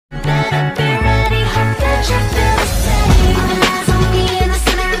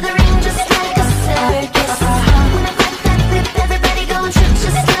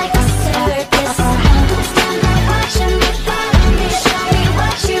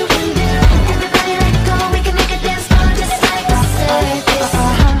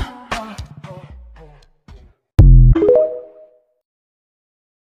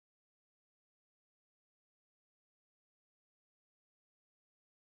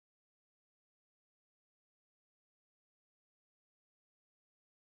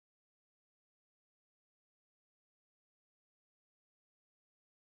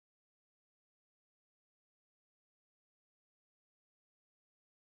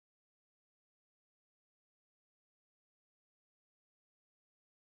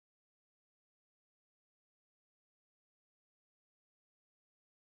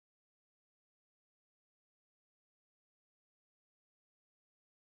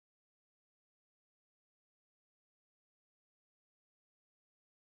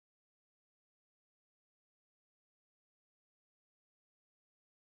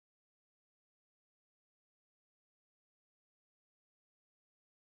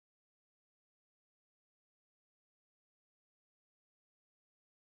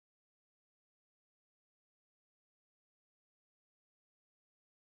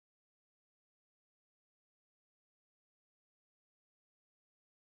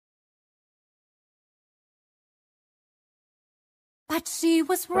But she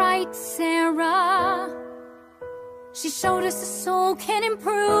was right, Sarah. She showed us a soul can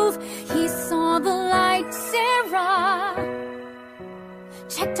improve. He saw the light, Sarah.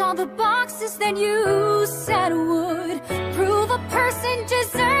 Checked all the boxes that you said would prove a person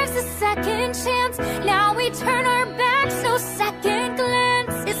deserves a second chance. Now we turn our backs, no second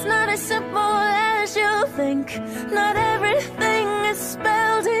glance. It's not as simple as you think. Not everything is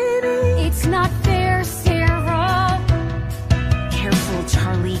spelled in ink. It's not fair, Sarah. Careful,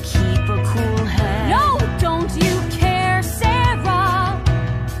 Charlie, keep a cool head. No, don't you care, Sarah?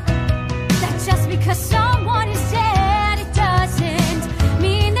 That just because someone is dead, it doesn't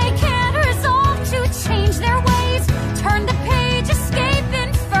mean they can't resolve to change their ways. Turn the page, escape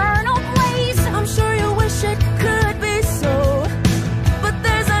infernal blaze. I'm sure you wish it could be so, but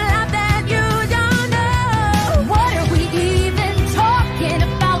there's a lot that you don't know. What are we even talking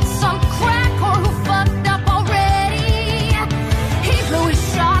about? Some crack or who fucked up already? He blew his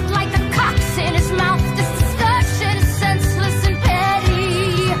shot like the cocks in his mouth. This discussion is senseless and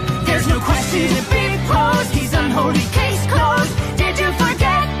petty. There's no question to be posed. He's unholy, case closed. Did you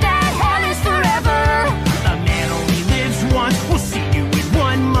forget that hell is forever? A man only lives once. We'll see you in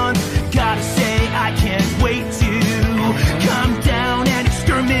 1 month. Gotta say, I can't wait to come down and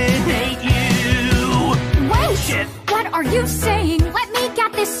exterminate you. Wait! Shit. What are you saying? Let me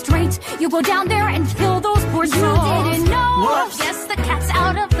get this straight. You go down there and kill those poor souls. You didn't know. Whoops. Yes, the cat's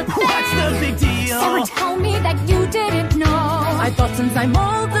out of the bag. What's the big deal? Sarah, tell me that you didn't know. I thought since I'm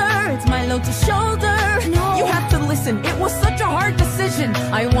older, it's my load to shoulder. No. You have to listen, it was such a hard decision.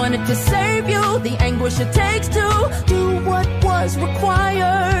 I wanted to save you, the anguish it takes to do what was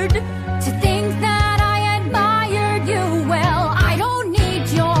required. To think that I admired you, well, I don't need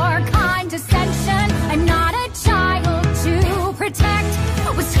your condescension. I'm not a child to protect.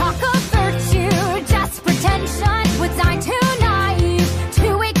 Was talk of virtue, just pretension. Was I too naive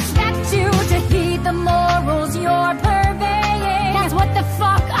to expect you to heed the morals you're purveying? That's what the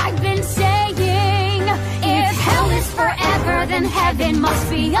fuck I've been saying. If hell is forever, then heaven must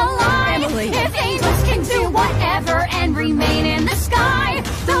be a lie. Emily. If angels can do whatever and remain in the sky,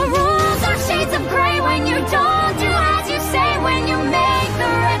 the rules are shades of gray when you don't do as you say. When you make the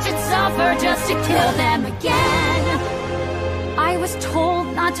wretched suffer just to kill them again. I was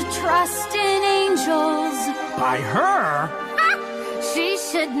told not to trust in angels. By her? She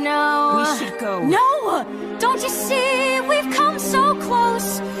should know. We should go. No! Don't you see? We've come so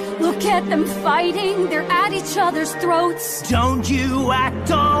close. Look at them fighting. They're at each other's throats. Don't you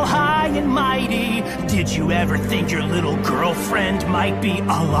act all high and mighty. Did you ever think your little girlfriend might be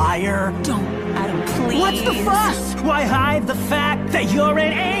a liar? Don't, Adam, please. What's the fuss? Why hide the fact that you're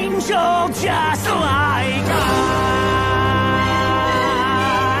an angel just like us?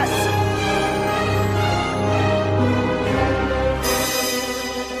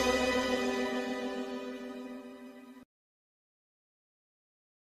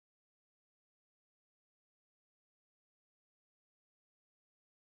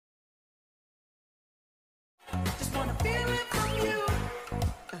 Just wanna feel it from you.